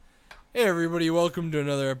Hey everybody, welcome to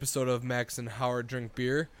another episode of Max and Howard Drink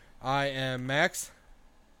Beer. I am Max.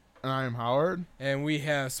 And I am Howard. And we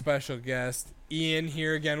have special guest Ian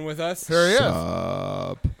here again with us. Here he is.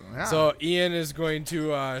 Yeah. So Ian is going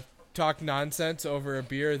to talk nonsense over a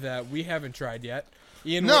beer that we haven't tried yet.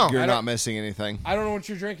 Ian, No. You're not missing anything. I don't know what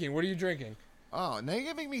you're drinking. What are you drinking? Oh, now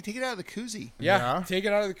you're making me take it out of the koozie. Yeah. Take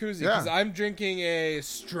it out of the koozie because Yeah. I'm drinking a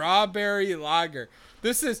strawberry lager.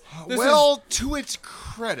 This is To its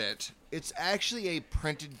credit, it's actually a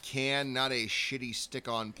printed can, not a shitty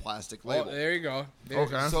stick-on plastic label. Oh, there you go.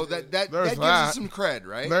 Okay. So that There's gives that. us some cred,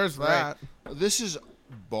 right? There's that. This is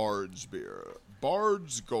Bard's beer.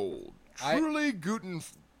 Bard's Gold. Truly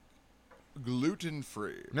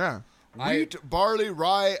gluten-free. Yeah. Wheat, barley,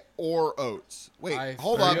 rye, or oats. Wait, I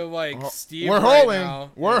hold feel on. like Steve We're right holding.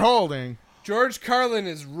 now. We're holding. George Carlin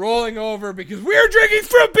is rolling over because we're drinking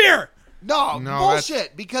fruit beer. No, No,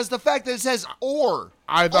 bullshit. Because the fact that it says or.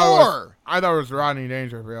 I thought it was Rodney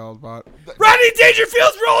Dangerfield, but Rodney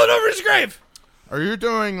Dangerfield's rolling over his grave. are you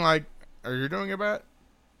doing a bet?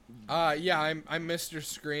 Yeah, I'm Mr.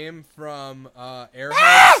 Scream from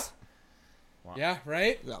Airheads. Yeah,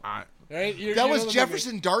 right? Yeah. Right? You That know was the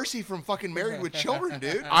Jefferson Darcy from fucking Married with Children,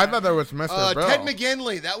 dude. I thought that was Mr. Bill. Ted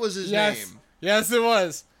McGinley, that was his Yes. name. Yes, it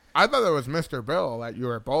was. I thought that was Mr. Bill that you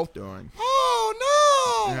were both doing.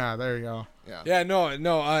 Oh, no! Yeah, there you go. Yeah, no,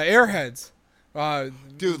 Airheads.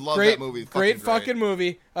 Dude, love great, that movie. Great fucking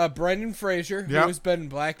movie. Brendan Fraser, Yep. who's been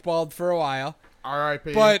blackballed for a while.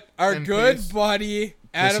 R.I.P. But our in good peace. buddy,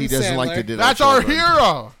 Adam he doesn't Sandler, like to do that. That's our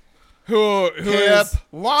hero. who Hip. is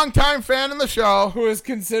Longtime fan of the show. who is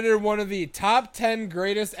considered one of the top 10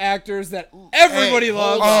 greatest actors that everybody Hey,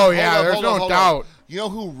 loves. hold on, Oh, hold yeah, on, there's hold no on, hold doubt. on. You know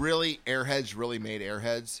who Airheads really made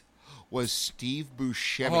Airheads? Was Steve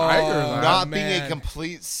Buscemi. Oh, I agree with that. Not man. being a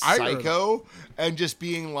complete I agree with psycho and just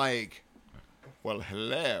being like, well,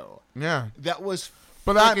 hello. Yeah. That was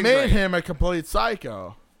But that freaking made great. him a complete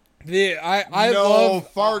psycho. I no,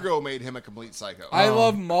 love Fargo made him a complete psycho. I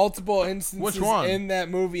love multiple instances Which one? in that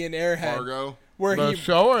movie in Airhead Fargo, where The he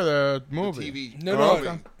show or the the movie? TV.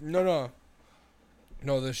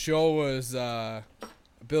 No, the show was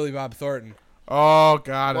Billy Bob Thornton. Oh,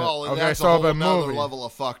 got it. Well, and Okay, that's a so whole the another movie. level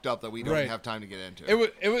of fucked up that we don't Right. have time to get into.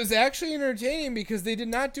 It was actually entertaining because they did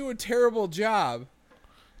not do a terrible job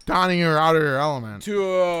Donning you out of your element.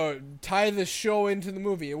 to tie the show into the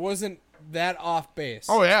movie. It wasn't that off base.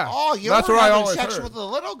 Oh, yeah. Oh, you That's were what I having always sex heard. with the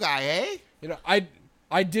little guy, eh? You know,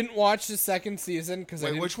 I didn't watch the second season because I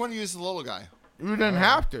Wait, didn't. which one used the little guy? You didn't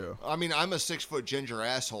have to. I mean, I'm a 6-foot ginger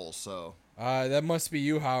asshole, so. That must be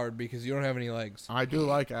you, Howard, because you don't have any legs. I do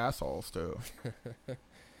like assholes, too. Do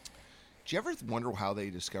you ever wonder how they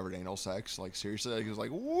discovered anal sex? Like, seriously? Like, it was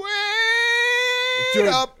like, wait Dude,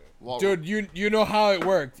 up. Well, Dude, you know how it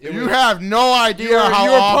worked. It You was- have no idea you were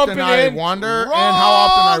how often pumping I in wonder and how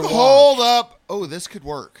often I watch. Hold up. Oh, this could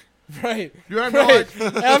work. right. You have no right.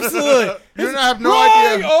 idea. Absolutely. You don't have no Wrong!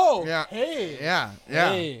 idea. Oh, Yeah. hey, Yeah.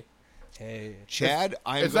 hey. Chad,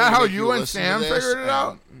 I'm Is going that to how make you and listen to Sam this, figured it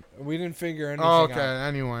out? We didn't figure anything Oh, okay, out.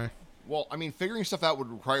 anyway. Well, I mean, figuring stuff out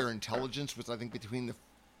would require intelligence, which I think between the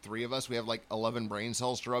three of us, we have like 11 brain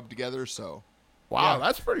cells to rub together, so. Wow, Yeah.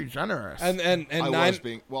 that's pretty generous. And I nine. was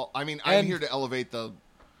being. Well, I mean, I'm and- here to elevate the.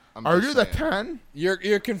 I'm Are just you the saying. 10?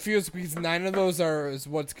 You're confused because 9 of those is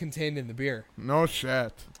what's contained in the beer. No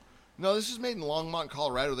shit. No, this is made in Longmont,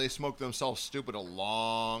 Colorado. They smoked themselves stupid a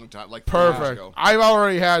long time, like 3 years Perfect. ago. I've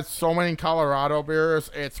already had so many Colorado beers.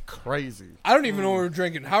 It's crazy. I don't even know what we're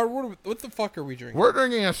drinking. Howard, what the fuck are we drinking? We're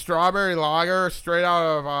drinking a strawberry lager straight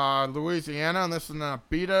out of Louisiana, and this is a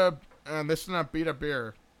Beta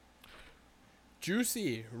beer.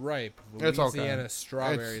 Juicy, ripe, It's okay. Louisiana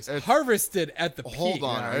strawberries, It's- harvested at the peak Hold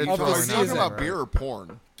on. Yeah, Are it's you of the really talking not season. about right. beer or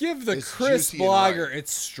porn? Give the It's crisp juicy and lager ripe.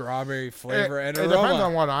 its strawberry flavor and It depends on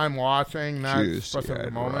aroma. what I'm watching that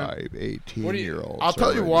specific moment. 18-year-old. I'll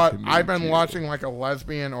tell you what, I've been watching like a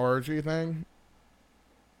lesbian orgy thing.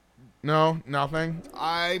 No, nothing.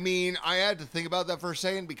 I mean, I had to think about that for a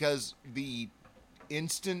second because the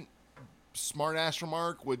instant smartass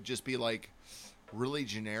remark would just be like really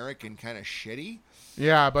generic and kind of shitty.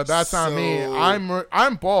 Yeah, but that's not me. So-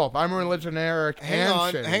 I'm both. I'm religionaric and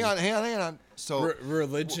shitty. Hang on. So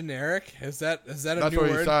Religionaric? Is that a That's new what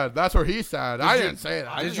he word? said. That's what he said. I you- didn't say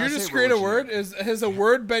that. I Did did you not just say create a religionaric. word? Has a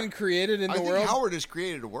word been created in I the think world? Howard has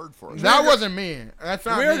created a word for us. That wasn't me. That's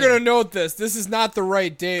not We're me. gonna note this. This is not the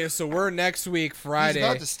right day, so we're next week, He's Friday.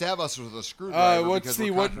 about to stab us with a screwdriver. Let's because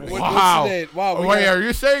see we're what contradicting. Wow. what's the date? Wow, Wait, are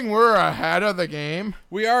you saying we're ahead of the game?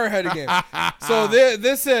 we are ahead of game. So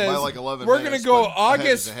this is By like 11 we're minutes, gonna go but ahead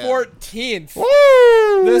is August ahead. 14th.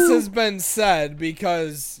 Woo! This has been said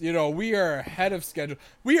because we are ahead of schedule.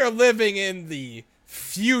 We are living in the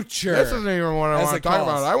future. This isn't even what I As want it to talk calls.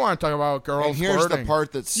 about. I want to talk about girls And here's flirting. the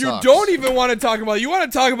part that sucks. You don't even want to talk about. You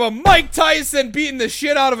want to talk about Mike Tyson beating the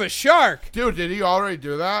shit out of a shark. Dude, did he already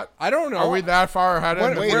do that? I don't know. Are we that far ahead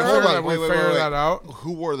in the Wait, future hold that on. we figured that out?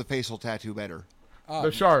 Who wore the facial tattoo better?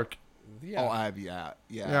 The shark. Yeah. Oh, yeah.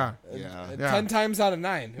 Yeah. Yeah. 10 times out of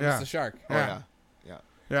 9, it Yeah. was the shark. Oh, yeah. Yeah.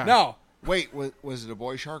 Yeah. No. Wait, was it a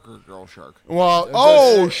boy shark or a girl shark? Well,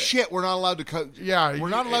 Oh shit! We're not allowed to. Yeah, we're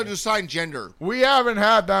not allowed to assign gender. we haven't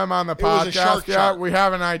had them on the It was a podcast shark yet. shark. We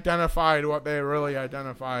haven't identified what they really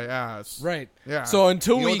identify as. Right. Yeah. So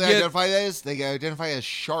until You know we what they get identify as? They identify as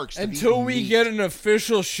sharks. to be until we meat. get an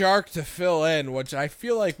official shark to fill in, which I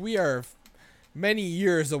feel like we are many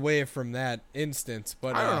years away from that instance,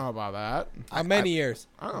 but I don't know about that. many years.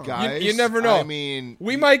 I don't know. guys, You never know. I mean,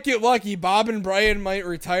 We might get lucky. Bob and Brian might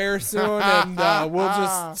retire soon, and we'll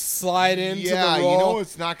just slide into yeah, the role. you know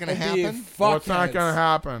what's not going to and be happen? What's not fuckheads. going to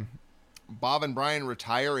happen? Bob and Brian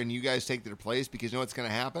retire, and you guys take their place because you know what's going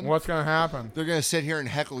to happen? What's going to happen? They're going to sit here and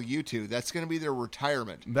heckle you two. That's going to be their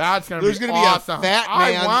retirement. That's going to There's be gonna be a awesome. fat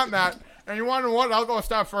I man- want that. And you want to know what? I'll go a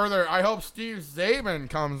step further. I hope Steve Zabin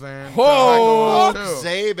comes in. to Whoa. heckle us, too.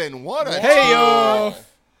 Zabin, what a Hey, tool.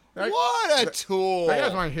 yo. What a tool. That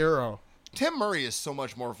guy's my hero. Tim Murray is so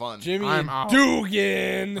much more fun. Jimmy I'm out.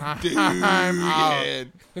 Dugan. I'm out.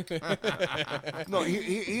 No,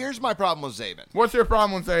 here's my problem with Zabin. What's your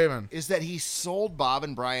problem with Zabin? Is that he sold Bob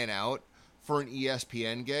and Brian out for an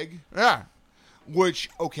ESPN gig, Yeah. which,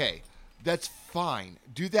 okay, that's fine.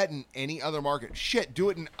 Do that in any other market. Shit, do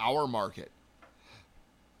it in our market.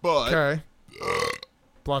 But, Okay.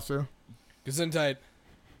 Bless you. Gesundheit.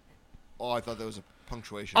 oh, I thought that was a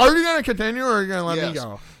punctuation. Are you going to continue or are you going to let me Yes.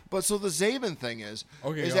 go? But so the Zabin thing is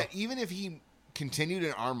Okay, is go. that even if he continued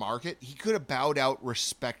in our market, he could have bowed out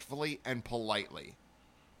respectfully and politely.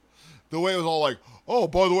 The way it was all like, oh,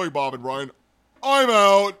 by the way, Bob and Brian, I'm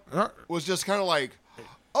out, was just kind of like,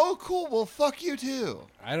 oh, cool, well, fuck you too.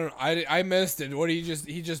 I missed it. What he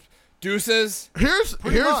just deuces? Here's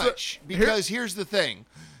Pretty here's much. the, Because here's the thing.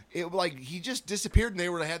 It like he just disappeared and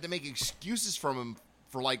they had to make excuses from him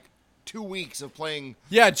for like 2 weeks of playing.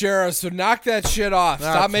 Yeah, Jarrah. So knock that shit off.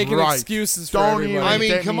 Stop That's making right. excuses for Don't everybody. even- I mean,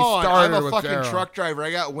 get come me on. started I'm a with fucking Jarrah. truck driver.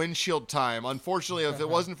 I got windshield time. Unfortunately, if it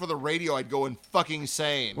wasn't for the radio, I'd go in fucking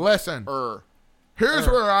sane. Listen. Here's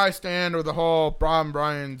Er. where I stand with the whole Bob and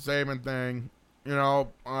Brian Zabin thing. You know,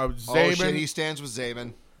 Zabin. Oh shit, he stands with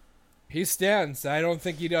Zabin. He stands. I don't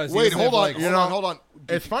think he does. He Wait, doesn't hold have on, legs. hold on.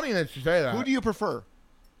 It's funny that you say that. Who do you prefer?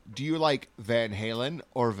 Do you like Van Halen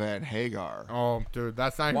or Van Hagar? Oh, dude,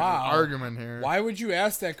 that's not even Wow. an argument here. Why would you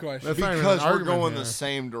ask that question? That's not even Because an we're argument going here. the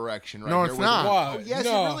same direction right No, here. it's with not. it. Wow. Oh, yes,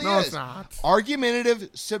 No. it really No, is. it's not. Argumentative,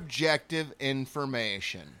 subjective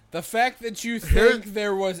information. The fact that you Here- think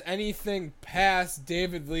there was anything past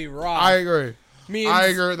David Lee Roth I agree. means I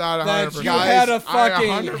agree with that 100%. that you had a I fucking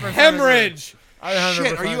 100% hemorrhage. I 100%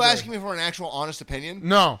 Shit, are you agree. asking me for an actual honest opinion?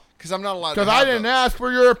 No, Because I'm not allowed to because I have didn't those. ask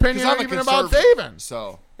for your 'Cause opinion I'm a even about conservative, Zabin.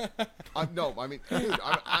 So, no, I mean, dude,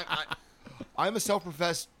 I'm a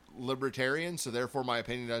self-professed libertarian, so therefore my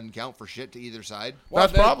opinion doesn't count for shit to either side.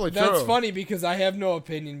 That's probably That's true. funny because I have no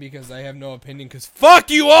opinion because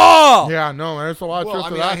fuck you all. Yeah, no, there's a lot of Well, truth I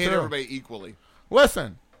to mean, I that hate too. everybody equally.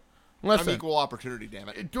 Listen, I'm equal opportunity, damn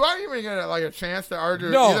it. Do I even get like a chance to argue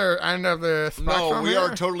No. either end of the spectrum? No, we here?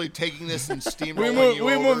 are totally taking this and We steamrolling you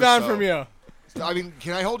we over, moved on so- from you. I mean,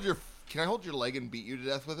 can I hold your leg and beat you to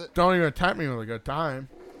death with it? Don't even tempt me with a good time.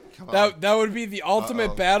 Come on. That would be the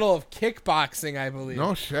ultimate battle of kickboxing, I believe.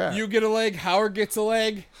 No shit. You get a leg, Howard gets a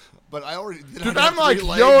leg. But I already did. Dude, I have I'm like 3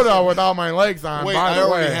 legs? Yoda without my legs on. Wait, by I the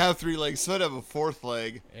already way. have 3 legs, so I'd have a 4th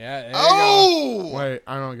leg. Yeah. There you go. Oh! Wait,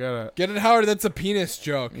 I don't get it. Get it, Howard. That's a penis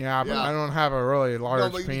joke. Yeah, but Yeah. I don't have a really large No,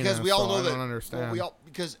 but penis, because we all so know I that. don't understand. Well,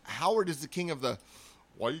 because Howard is the king of the.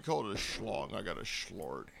 Why you call it a schlong? I got a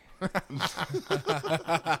schlort.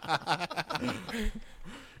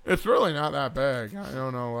 It's really not that big. I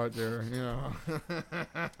don't know what you're,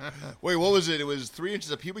 Wait, what was it? It was 3 inches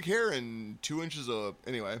of pubic hair and 2 inches of.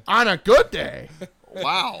 Anyway. On a good day.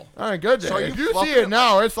 Wow. On a good day. So are if you you see fluffing it it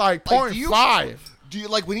now, it's like Like, do you- 0.5. Do you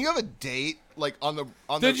like when you have a date like on the?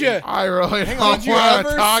 Did you? I really Hang don't on, Did you want to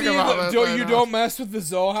ever talk see about the, this. do, right you now. don't mess with the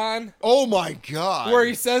Zohan? Oh my god! Where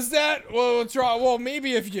he says that? Well, what's wrong? Well,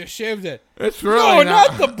 maybe if you shaved it. It's really No,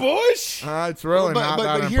 not. not the bush. It's really not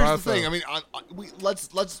that but here's impressive. the thing. I mean,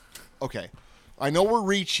 let's. Okay, I know we're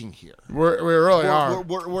reaching here. we really are.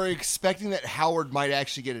 We're expecting that Howard might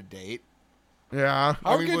actually get a date. Yeah. I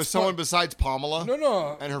Howard mean, gets with someone fun- besides Pamela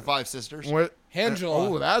No. and her 5 sisters. With, Angela.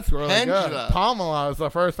 Oh, that's really Angela. good. Pamela is the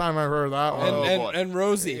first time I've heard that one. Oh, and, boy. and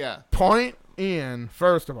Rosie. Yeah. Point Ian,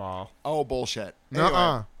 first of all. Oh, bullshit.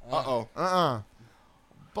 Nuh-uh. Uh-oh.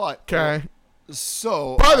 But, Okay.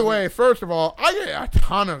 so... By the way, first of all, I get a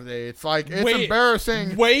ton of dates. Like, it's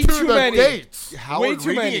embarrassing way to too the many. dates. Howard, too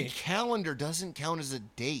reading many. a calendar doesn't count as a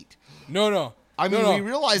date. No. I mean, No. we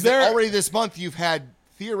realize There- that already this month you've had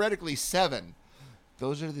theoretically 7.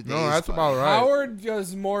 Those are the days. No, that's buddy. about right. Howard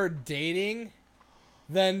does more dating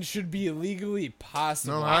than should be legally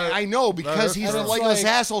possible. No, I know, because is he's a true. legless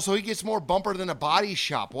Like- asshole, so he gets more bumper than a body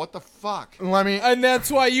shop. What the fuck? Let me... And that's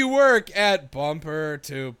why you work at Bumper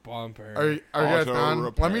to Bumper. Are you guys Auto done?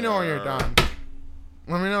 repair. Let me know when you're done.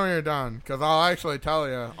 Let me know when you're done, because I'll actually tell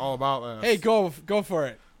you all about this. Hey, go for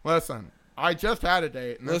it. Listen, I just had a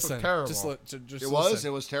date, and this Listen, was terrible. just It was? listen.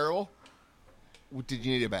 It was terrible? Did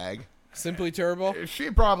you need a bag? Simply terrible.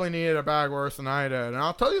 She probably needed a bag worse than I did. And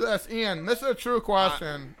I'll tell you this, Ian, this is a true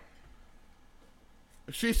question.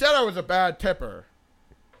 She said I was a bad tipper.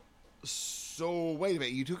 So, wait a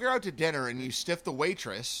minute. You took her out to dinner and you stiffed the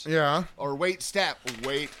waitress. Yeah. Or wait staff.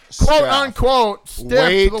 Quote unquote, stiff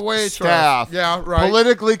Wait to the waitress. staff. Yeah, right.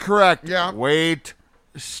 Politically correct. Yeah. Wait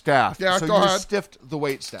staff. Yeah, so go you ahead. stiffed the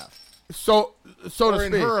wait staff. So to Or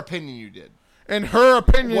in speak. her opinion, you did. In her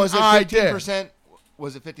opinion, Was it I did. 15%?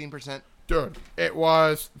 Was it 15%? Dude, it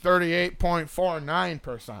was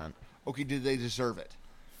 38.49%. Okay, did they deserve it?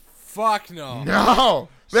 Fuck no. No.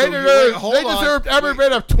 They So you- deserved, wait, hold they on. deserved every Wait.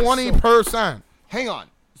 bit of 20%. Hang on.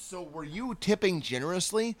 So were you tipping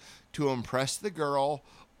generously to impress the girl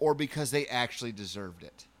or because they actually deserved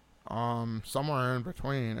it? Somewhere in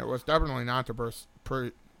between. It was definitely not to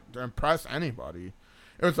impress anybody.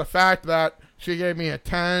 It was the fact that she gave me a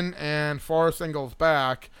 10 and 4 singles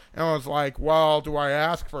back, and was like, well, do I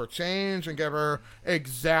ask for a change and give her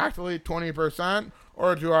exactly 20%,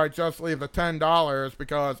 or do I just leave the $10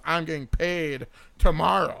 because I'm getting paid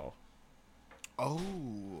tomorrow?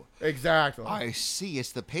 Oh, Exactly. I see.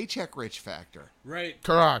 It's the paycheck rich factor. Right.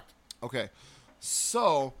 Correct. Okay.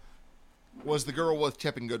 So, was the girl worth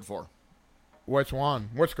tipping good for? Which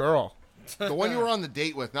one? Which girl? The one you were on the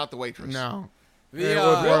date with, not the waitress. No. The, It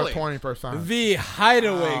was worth Really? 20%. The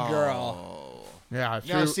hideaway girl. Oh. Yeah.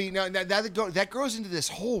 Now, see, that grows into this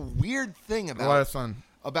whole weird thing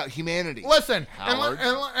about humanity. Listen, Howard.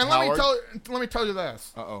 and Howard. let me tell you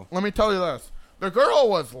this. Uh-oh. Let me tell you this. The girl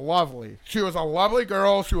was lovely. She was a lovely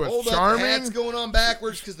girl. She was Hold up, charming. the hat's going on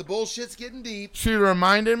backwards because the bullshit's getting deep. She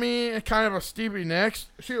reminded me kind of Stevie Nicks.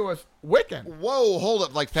 She was Wiccan. Whoa, hold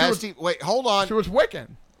up, like Fat was- Steve. Wait, hold on. She was Wiccan.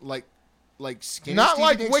 like skinny Not Stevie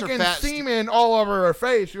like Nicks or Wiccan Fat semen all over her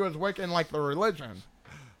face. She was Wiccan like the religion.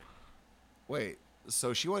 Wait,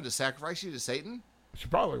 so she wanted to sacrifice you to Satan? She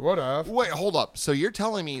probably would have. Wait, hold up. So you're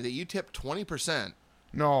telling me that you tipped 20%?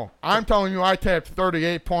 No, I'm telling you, I tipped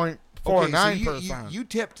 38.49%. Okay, so you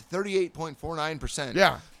tipped 38.49%.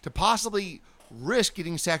 Yeah. To possibly risk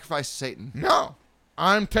getting sacrificed to Satan. No,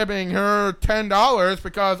 I'm tipping her $10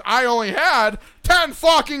 because I only had $10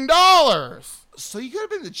 fucking dollars. So you could have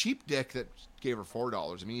been the cheap dick that gave her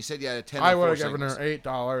 $4. I mean, you said you had a 10. I and would 4 have given singles. her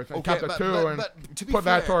 $8 and Okay, cut the but- two but- and but to be put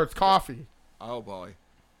that fair- towards coffee. Oh boy.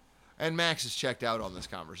 And Max is checked out on this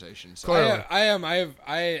conversation. So Clearly.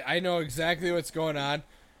 I know exactly what's going on.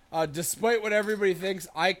 Despite what everybody thinks,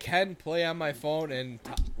 I can play on my phone and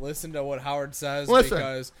listen to what Howard says Listen.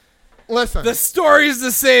 because Listen, the story's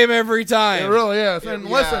the same every time. it really is. And Yeah,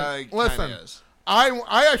 listen, it kinda listen. is.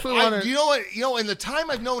 I actually want You to. know what? You know, in the time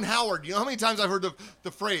I've known Howard, you know how many times I've heard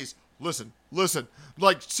the phrase "listen, listen,"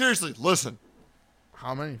 like seriously, listen,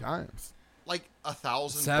 How many times? like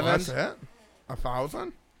 1,000. 7. That's it.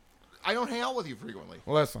 1,000. I don't hang out with you frequently.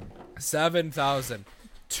 Listen, 7,000.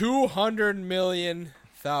 200 million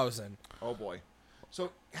thousand. Oh boy.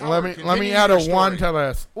 So let me continue add your a one story. to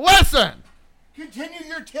this. Listen, Continue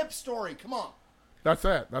your tip story. Come on. that's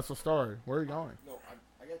it. That's the story. Where are you going? No,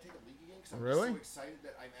 I gotta take a leak again because I'm Really? so excited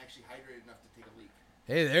that I'm actually hydrated enough to take a leak.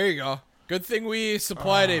 Hey, there you go. Good thing we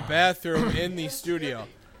supplied a bathroom in the studio.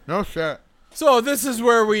 No shit. So this is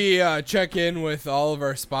where we check in with all of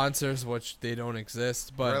our sponsors, which they don't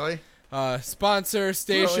exist, but Really? Sponsor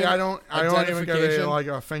station. Really? I don't even get identification. like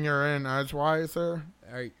a finger in edgewise there.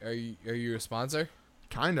 Are you a sponsor?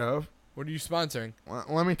 Kind of. What are you sponsoring? Well,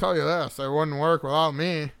 let me tell you this. It wouldn't work without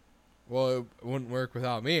me. Well, it wouldn't work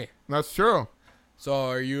without me. That's true. So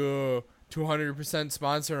are you 200%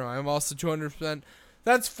 sponsor? I'm also 200%.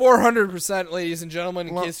 That's 400%, ladies and gentlemen.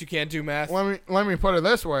 In Well, case you can't do math. Let me put it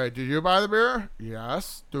this way. Did you buy the beer?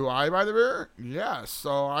 Yes. Do I buy the beer? Yes.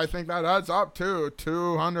 So I think that adds up to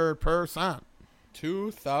 200%.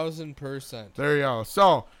 2,000%. There you go.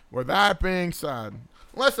 So with that being said,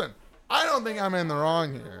 listen, I don't think I'm in the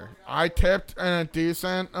wrong here. I tipped in a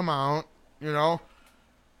decent amount, you know.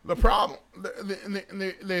 The problem,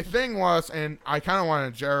 the thing was, and I kind of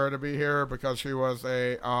wanted Jara to be here because she was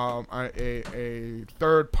a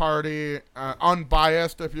third party,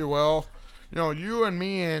 unbiased, if you will. You know, you and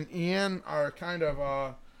me and Ian are kind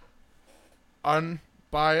of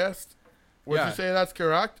unbiased. Would Yeah. you say that's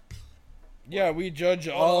correct? Yeah, we judge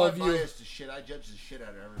all of you. Biased as shit. I judge the shit out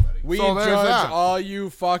of everybody. We So there's judge that. all you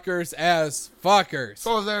fuckers as fuckers.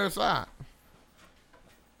 So there's that.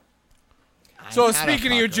 So I'm not a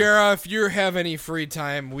speaking of you, fucker. Jara, if you have any free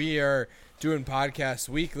time, we are doing podcasts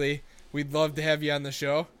weekly. We'd love to have you on the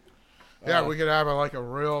show. Yeah, we could have a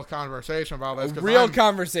real conversation about this. Real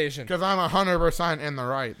conversation. Because I'm 100% in the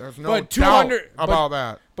right. There's no But doubt 200 about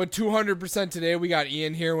that. But 200% today, we got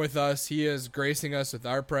Ian here with us. He is gracing us with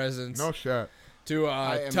our presence No shit. to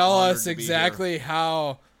am tell honored us to be exactly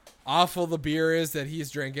how awful the beer is that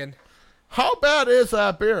he's drinking. How bad is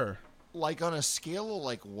that beer? Like on a scale of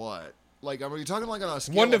like what? Like, are you talking like on a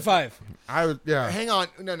scale 1 to of- 5. Yeah. Hang on,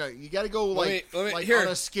 no, you got to go like, let me- like here. on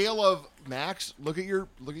a scale of Max. Look at your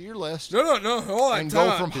list No, hold on. and time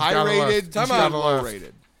go out. from He's high got a list. rated to Time out. low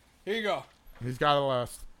rated. Here you go. He's got a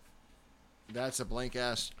list. That's a blank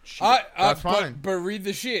ass sheet. That's fine. But read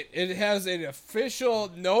the sheet. It has an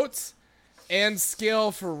official notes and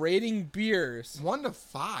scale for rating beers. 1 to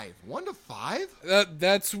 5. 1 to 5.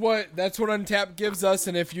 That's what Untapped gives us.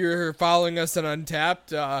 And if you're following us on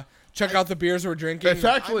Untapped, check out the beers we're drinking. It's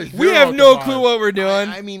actually we 0 have to no 5. clue what we're doing.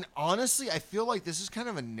 I mean, honestly, I feel like this is kind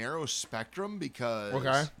of a narrow spectrum because.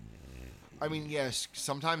 Okay. I mean, yes,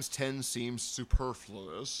 sometimes 10 seems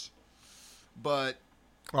superfluous, but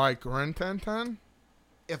Like Rin 1010?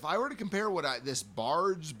 if I were to compare this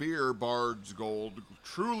Bard's beer, Bard's Gold,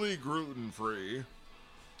 truly gluten free,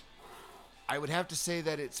 I would have to say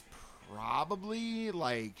that it's probably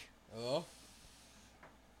like Hello?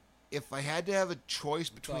 if I had to have a choice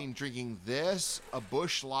between drinking this, a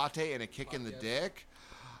Busch Latte, and a kick in the dick,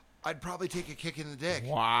 I'd probably take a kick in the dick.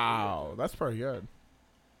 Wow. That's pretty good.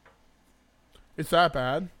 It's that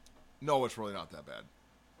bad? No, it's really not that bad.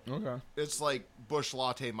 Okay. It's like Busch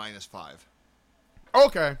Latte -5.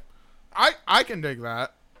 Okay. I can dig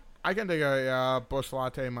that. I can dig a Busch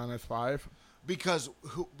Latte -5. Because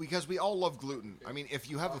we all love gluten. I mean, if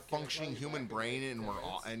you have a functioning human brain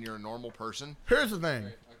and you're a normal person, Here's the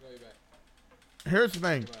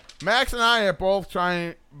thing. Max and I have both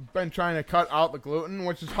been trying to cut out the gluten,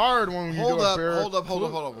 which is hard when you do a beer. hold up.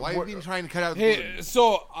 Why have you been trying to cut out the Hey, gluten?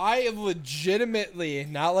 so I legitimately,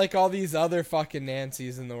 not like all these other fucking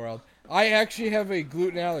Nancys in the world, I actually have a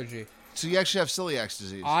gluten allergy. So you actually have celiac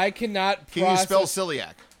disease. I cannot Can you process... spell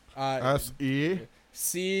celiac? S-E-L-L.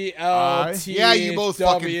 C-L-T-W. Yeah, you both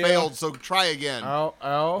fucking failed, so try again.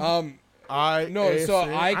 I No, so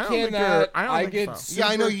I don't think cannot... you're- I I don't get think so. Yeah,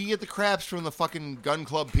 I know super- you get the crabs from the fucking Gun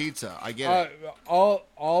Club pizza. I get it.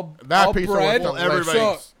 all That pizza bread. was Well,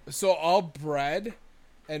 delicious. So all bread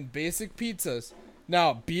and basic pizzas.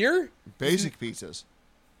 Now beer. Basic pizzas.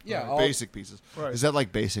 Yeah, Right, all, basic pizzas. Right. Is that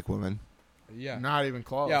like basic women? yeah, Not even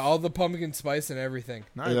close. yeah, all the pumpkin spice and everything.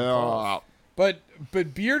 Not even close.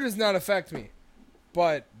 But beer does not affect me.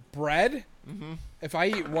 But bread, Mm-hmm. if I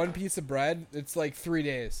eat one piece of bread, it's like 3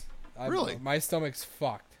 days. Really? My stomach's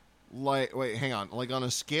fucked. Like, wait, hang on. Like on a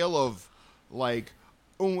scale of, like,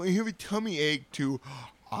 oh, I have a tummy ache to,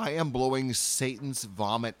 I am blowing Satan's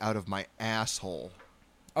vomit out of my asshole.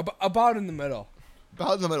 About in the middle.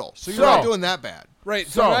 About in the middle. So you're So- not doing that bad. Right.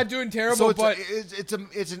 So, So- I'm not doing terrible, So but it's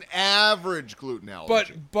an average gluten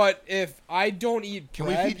allergy. but if I don't eat Can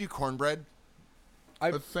bread, we feed you cornbread?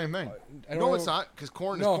 It's the same thing. I don't No, know- it's not, because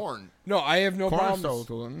corn No. is corn. No, I have no Corn is problems. still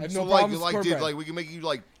gluten. I have So no like, problems with dude, cornbread. like we can make you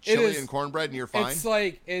like It chili is- and cornbread, and you're fine. It's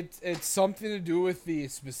like it's something to do with the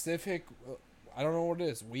specific. I don't know what it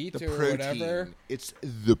is, wheat the or protein. whatever. It's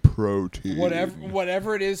the protein.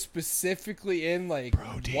 Whatever it is specifically in like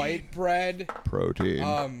Protein. white bread.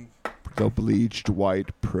 Protein. The bleached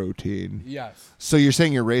white protein. Yes. So you're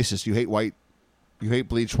saying you're racist? You hate white? You hate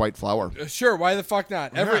bleached white flour? Sure. Why the fuck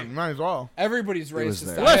not? Yeah, might as well. Everybody's was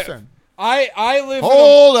racist. there. Listen. I live.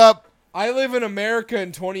 Hold up. I live in America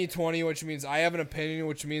in 2020, which means I have an opinion,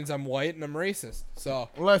 which means I'm white and I'm racist. So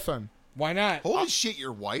Listen. why not? Holy shit,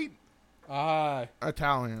 you're white.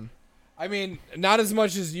 Italian. I mean, not as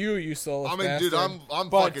much as you soulless I mean, dude, bastard. I'm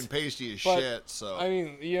But- fucking pasty as but- shit. So I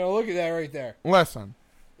mean, look at that right there. Listen.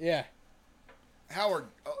 Yeah. Howard,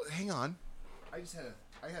 hang on.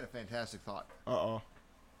 I had a fantastic thought. Uh-oh.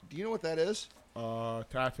 Do you know what that is?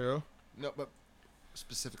 Tattoo. No, but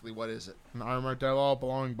specifically, what is it? An armadillo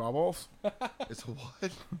blowing bubbles. It's a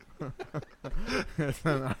what? It's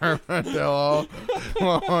an armadillo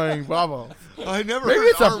blowing bubbles. I never Maybe heard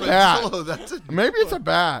it's a bat. armadillo. That's a Maybe it's a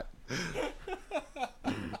bat.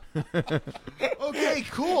 Okay,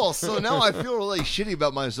 cool. So now I feel really shitty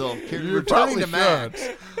about myself. You Returning probably to Max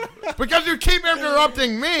should. Because you keep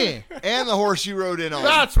interrupting me. and the horse you rode in on.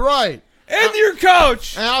 That's right. And your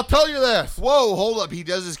couch. And I'll tell you this. Whoa, hold up. He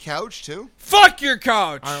does his couch too? Fuck your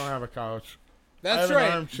couch. I don't have a couch. I That's have right.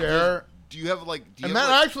 an armchair. Do you have like? Do you And have,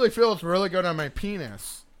 that like, actually feels really good on my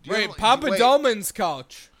penis. do you have, Wait, like- Papa wait. Dolman's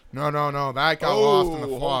couch. No. That got lost in the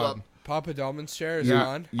hold flood. up. Papa Dolman's chair is Yeah.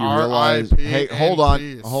 gone. You realize? R.I.P. Hey, in hold on,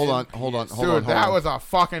 peace. hold on. Dude, that was a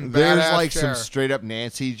fucking There's badass like chair. some straight up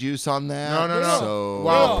Nancy juice on that. No. So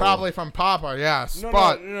Well, No. probably from Papa, yes. No,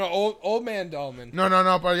 but no, old man Dolman.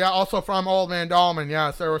 no, but yeah, also from Old Man Dahlman,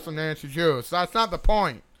 yes, there was some Nancy juice. That's not the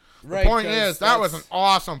point. Right, The point 'cause is, that was an that's-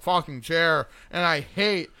 awesome fucking chair, and I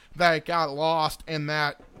hate that it got lost in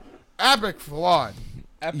that epic flood.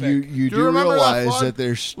 Epic. you Do do remember realize flood? that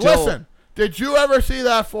there's still. Listen, did you ever see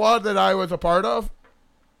that flood that I was a part of?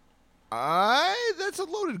 That's a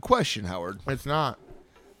loaded question, Howard. It's not.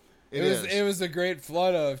 It was the great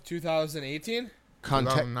flood of 2018,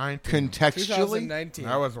 2019. Contextually, 2019.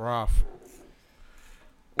 That was rough.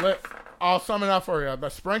 I'll sum it up for you. The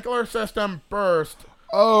sprinkler system burst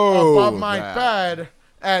above my bed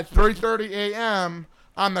at 3:30 a.m.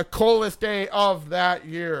 on the coldest day of that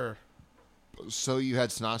year. So you had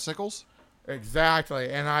snossicles? Exactly.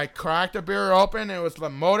 And I cracked a beer open. It was the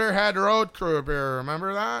Motorhead Road Crew beer.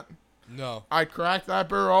 Remember that? No. I cracked that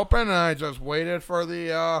beer open and I just waited for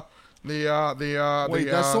Wait,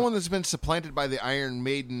 that's the one that's been supplanted by the Iron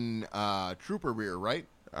Maiden Trooper beer, right?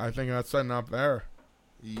 I think that's sitting up there.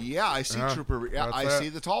 Yeah, I see Yeah, Trooper beer. Yeah, that's I it. see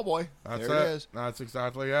the tall boy. That's there it is. That's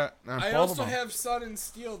exactly it. And I both also of them. have Sun and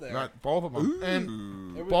Steel there. Not both of them.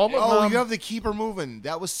 And It was- both of Oh, them. you have the keeper moving.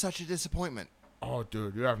 That was such a disappointment. Oh,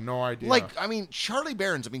 dude, you have no idea. Like, I mean, Charlie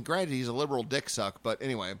Barron's. I mean, granted, he's a liberal dick suck, but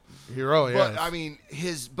anyway. he really But is. I mean,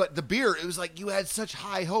 but the beer. It was like you had such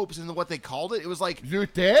high hopes, and what they called it. It was like, you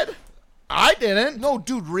did? I didn't. no,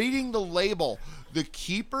 dude, reading the label, the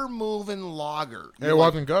keeper moving lager. It You're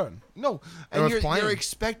like, wasn't good. No, and was you're plain.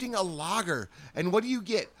 expecting a lager, and what do you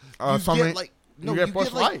get? You Something, get like no, you get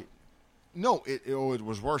Busch like, Light. No, it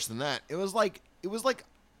was worse than that. It was like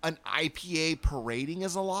an IPA parading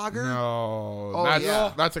as a lager. No, Oh, that's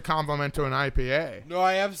yeah. that's a compliment to an IPA. No,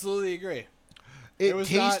 I absolutely agree. It was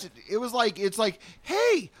tasted. It was like it's like,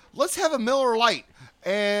 hey, let's have a Miller Lite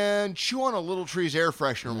and chew on a Little Trees air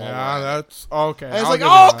freshener. while Yeah, we're at it. that's okay. And it's I'll like, give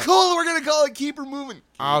you oh, that. cool, we're gonna call it Keeper Moving.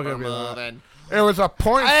 I'll Keeper give you that. Moving. It was a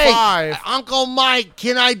 0.5. Hey, Uncle Mike,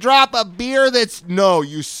 can I drop a beer that's... No,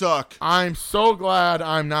 you suck. I'm so glad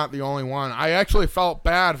I'm not the only one. I actually felt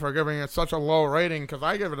bad for giving it such a low rating because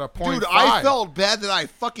I give it a 0.5. Dude, I felt bad that I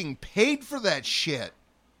fucking paid for that shit.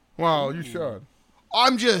 Well, you should.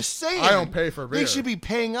 I'm just saying. I don't pay for beer. They should be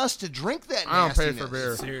paying us to drink that I don't pay nastiness. for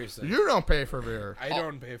beer. Seriously. You don't pay for beer. I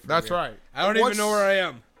don't pay for That's beer. right. I don't even know where I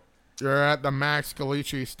am. You're at the Max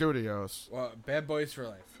Galici Studios. Well, Bad Boys for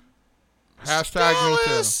Life. Hashtag me too.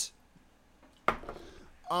 Dallas!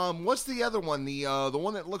 What's the other one? The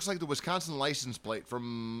one that looks like the Wisconsin license plate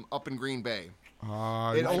from up in Green Bay. You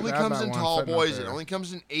It should only have comes that in one tall sitting up boys. It there. only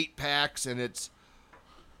comes in 8-packs, and it's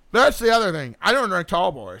That's the other thing. I don't drink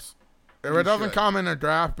tall boys. If You it doesn't should. come in a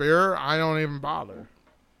draft beer, I don't even bother.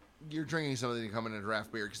 you're drinking something that come in a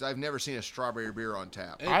draft beer because I've never seen a strawberry beer on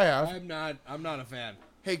tap. I have. I'm not a fan.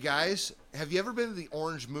 Hey guys, have you ever been to the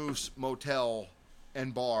Orange Moose Motel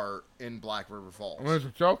and Bar in Black River Falls? There's a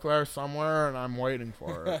joke there somewhere, and I'm waiting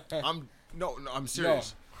for it. I'm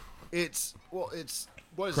serious. It's what is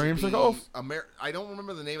Creamsicles? it? I don't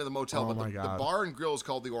remember the name of the motel, Oh but my the God. bar and grill is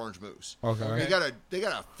called the Orange Moose. Okay. They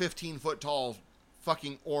got a 15-foot tall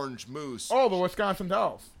fucking orange moose. Oh, the Wisconsin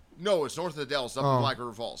Dells. No, it's north of the Dells, up Oh. in Black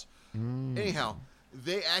River Falls. Anyhow,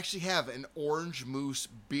 they actually have an orange moose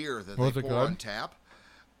beer that Was they it pour on good? tap.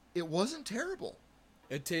 It wasn't terrible.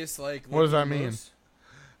 It tastes like. What does that liquid mean? moose.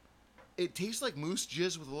 It tastes like moose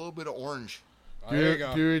jizz with a little bit of orange. Oh, there you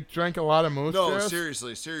go. Do you drink a lot of moose No,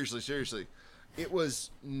 jizz? seriously. It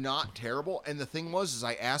was not terrible. And the thing was, is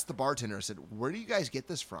I asked the bartender, I said, where do you guys get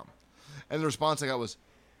this from? And the response I got was,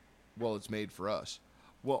 well, it's made for us.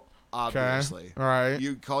 Well, obviously. All right.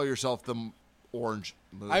 You call yourself the Orange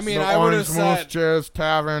Moose. I mean, The I would have Orange Moose said. Jizz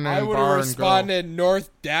Tavern I and would Bar have and Grill. responded North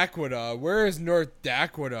Dakota. Where is North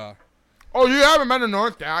Dakota? Oh, you haven't been to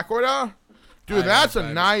North Dakota? Dude, I that's a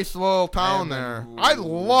haven't. nice little town haven't. there. I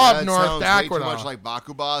love that North sounds Dakota. way too much like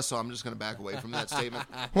Bakuba, so I'm just going to back away from that statement.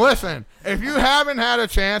 Listen, if you haven't had a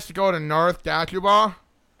chance to go to North Dakota,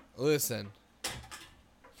 Listen.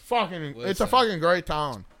 it's a Listen. fucking great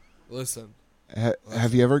town. Listen.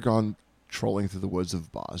 Have you ever gone trolling through the woods of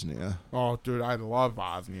Bosnia? Oh, dude, I love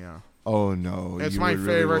Bosnia. Oh, no. It's you my really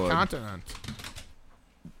favorite would. continent.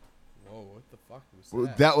 fuck was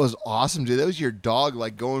that? That was awesome, dude. That was your dog,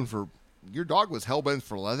 like going for. Your dog was hell-bent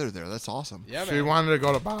for leather there. That's awesome. Yeah, She man. wanted to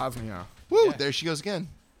go to Bosnia. Woo! Yeah. There she goes again.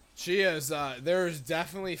 She is. There's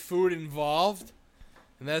definitely food involved,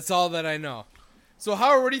 and that's all that I know. So,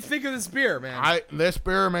 Howard, what do you think of this beer, man? This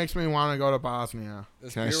beer makes me want to go to Bosnia.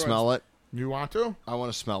 This Can I beer smell it? You want to? I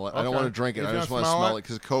want to smell it. I don't Okay. want to drink it. You I gonna just want to smell smell it? it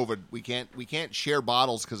because of COVID. We can't share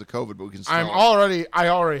bottles because of COVID, but we can smell it. I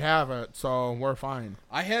already have it, so we're fine.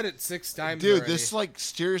 I had it 6 times Dude, already. this like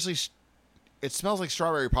seriously, it smells like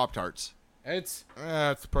strawberry Pop Tarts. It's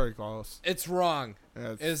It's pretty close. wrong.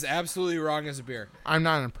 It's- It is absolutely wrong as a beer. I'm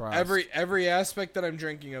not impressed. Every aspect that I'm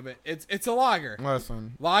drinking of it, it's a lager.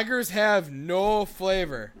 Listen, Lagers have no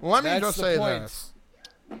flavor. let me That's just the say point. this.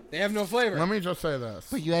 They have no flavor. Let me just say this.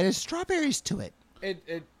 But you added strawberries to it.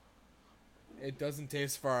 It doesn't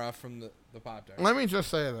taste far off from the Pop Tart. Let me just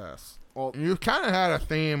say this. Well- You kind of had a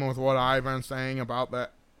theme with what I've been saying about the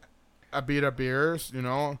Abita beers, you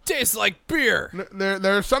know. Tastes like beer.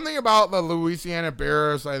 There's something about the Louisiana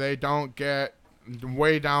beers that they don't get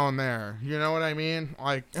way down there. You know what I mean?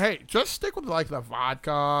 Like, hey, just stick with like the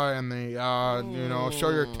vodka and the show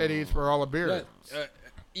your titties for all the beers.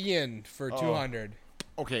 Ian for 200.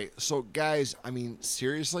 Okay, so guys, I mean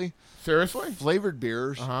seriously, Seriously? flavored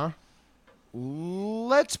beers. Uh-huh.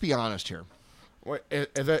 Let's be honest here. Wait,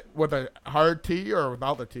 is it with a hard T or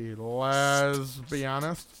without the T? Let's be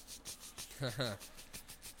honest.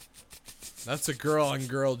 That's a girl on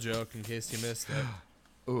girl joke in case you missed it.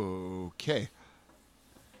 Okay.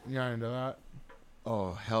 You not into that?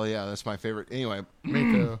 Oh hell yeah, that's my favorite. Anyway, Me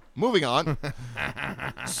too. moving on.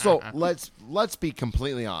 So let's be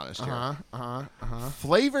completely honest here.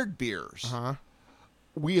 Flavored beers.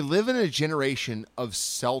 We live in a generation of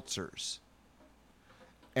seltzers.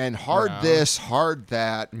 And hard Yeah. this, hard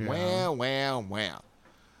that, Yeah. wah.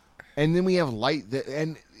 And then we have light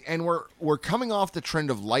and we're coming off the trend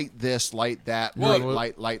of light this, light that, Well,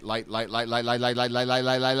 light. Are you in light.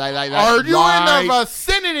 the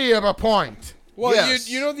vicinity of a point? Well, Yes.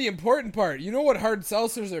 you know the important part. You know what hard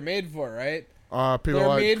seltzers are made for, right? People They're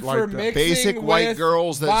like, made for like that. mixing Basic white with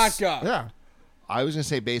girls that's- vodka. Yeah. I was gonna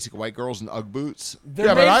say basic white girls in UGG boots. They're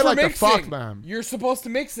Yeah, but made I for like to mixing. fuck them. You're supposed to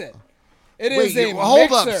mix it. It Wait, is a hold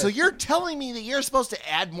mixer. up. So you're telling me that you're supposed to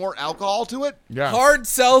add more alcohol to it? Yeah. Hard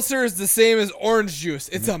seltzer is the same as orange juice.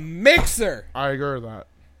 It's a mixer. I agree with that.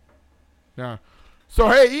 Yeah. So,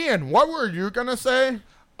 hey, Ian, what were you going to say?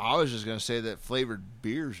 I was just gonna say that flavored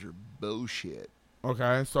beers are bullshit.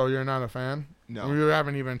 Okay, so you're not a fan? No. You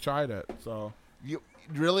haven't even tried it, so. You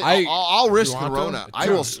really? I- I'll risk You the want to? Rona. I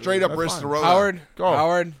Sure. will straight up That's risk fine. the Rona. Howard, Go.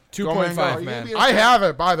 Howard, Go, man, 2.5, go. man. You I have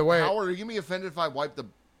it, by the way. Howard, are you gonna be offended if I wipe the?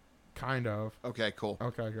 Kind of. Okay, cool.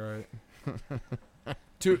 Okay, great.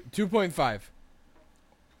 2.5.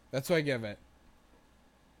 That's what I give it.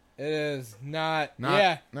 It is not. Not-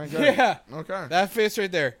 yeah. not good. Yeah. Okay. That face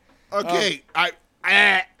right there. Okay,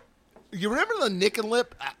 you remember the Nick and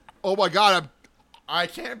Lip? Oh my God, I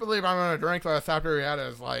can't believe I'm going to drink this after he had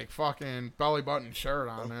his, like, fucking belly button shirt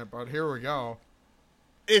on it, but here we go.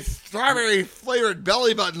 it's strawberry flavored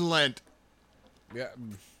belly button lint. Yeah.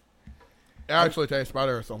 It actually tastes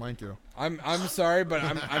better, so thank you. I'm sorry, but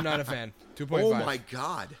I'm not a fan. 2.5. Oh my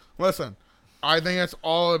God, Listen, I think it's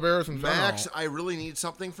all the beers in general. Max, I really need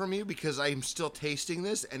something from you because I'm still tasting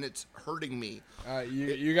this and it's hurting me.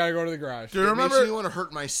 You gotta go to the garage. Do you It makes remember? me want to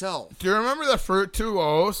hurt myself. Do you remember the Fruit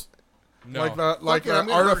 2O's? No. Like the Fucking, I'm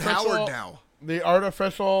the gonna hurt artificial, Howard now. the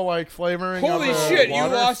artificial like flavoring. Holy of the shit! water?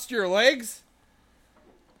 You lost your legs.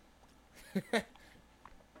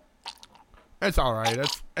 It's all right.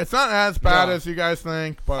 It's not as bad No. as you guys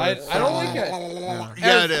think, but I it's, don't like it.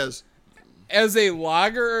 Yeah, it is. As a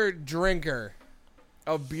lager drinker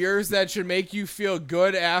of beers that should make you feel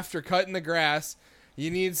good after cutting the grass,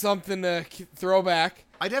 you need something to throw back.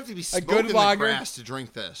 I'd have to be good smoking the lager. grass to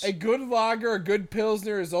drink this. A good lager, a good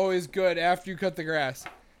pilsner is always good after you cut the grass.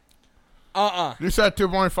 You said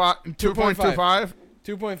 2.5, 2.25.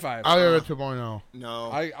 2.5. I'll give it 2.0.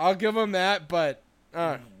 No, I'll give them that, but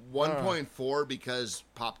 1.4 because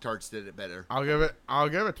Pop Tarts did it better. I'll give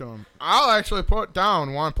it to him. I'll actually put down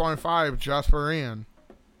 1.5 just for Ian.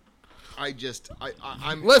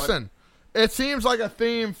 I'm Listen, it seems like a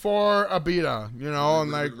theme for Abita, you know,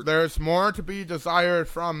 and like there's more to be desired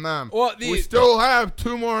from them. Well, we still have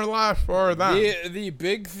 2 more left for them. the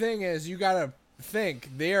big thing is you gotta think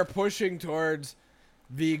they are pushing towards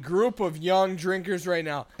the group of young drinkers right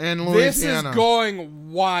now. In This is Louisiana.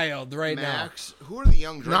 going wild right Max, who are the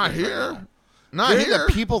young drinkers? Not right here. now? Not They're here.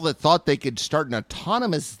 the people that thought they could start an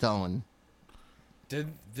autonomous zone.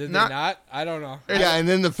 Did they Not- not? I don't know. Yeah, and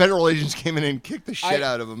then the federal agents came in and kicked the shit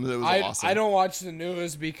out of him. It was awesome. I don't watch the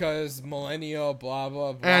news because millennial, blah,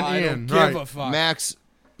 blah, blah. And I Ian, don't give right. a fuck. Max,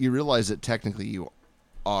 you realize that technically you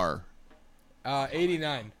are.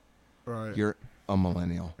 89. Right. You're a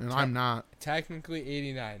millennial. And I'm not. Technically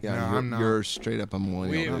 89. Yeah, No, you're, I'm not. you're straight up a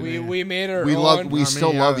millennial. We made our We own. love. We I still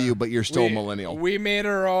mean, love yeah. you, but you're still a millennial. We made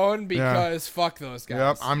our own because fuck those guys.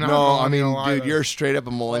 Yep. I'm not. No, a I mean, millennial dude, either. you're straight up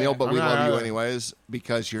a millennial, but I'm we not love you either. anyways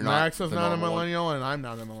because you're not. Max is the not a normal one. millennial, and I'm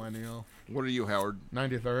not a millennial. What are you, Howard?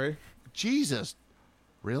 93. Jesus,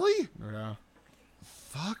 really? Yeah.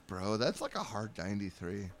 Fuck, bro, that's like a hard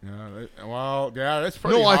 93. Yeah. Well, yeah, it's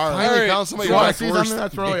pretty No, I hard. finally Alright, found somebody You who want to likes see worse. something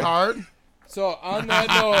that's really hard? So on that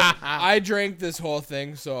note, I drank this whole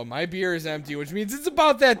thing, so my beer is empty, which means it's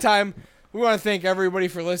about that time. We want to thank everybody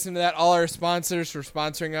for listening to that, all our sponsors for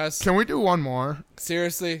sponsoring us. Can we do one more?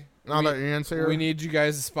 Seriously, Now that Ian's here? we need you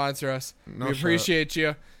guys to sponsor us. No we shit. appreciate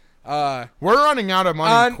you. We're running out of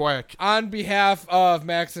money quick. On behalf of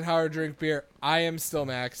Max and Howard Drink Beer, I am still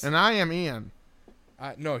Max. And I am Ian.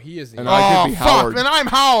 No, he is. And Ian. I could be fuck, Howard. then I'm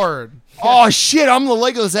Howard. Oh shit, I'm the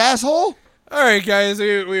legless asshole. All right, guys,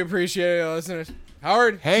 we appreciate it, listeners.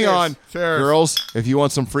 Howard, Hang cheers. on, Cheers. girls. If you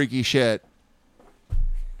want some freaky shit,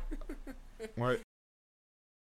 What?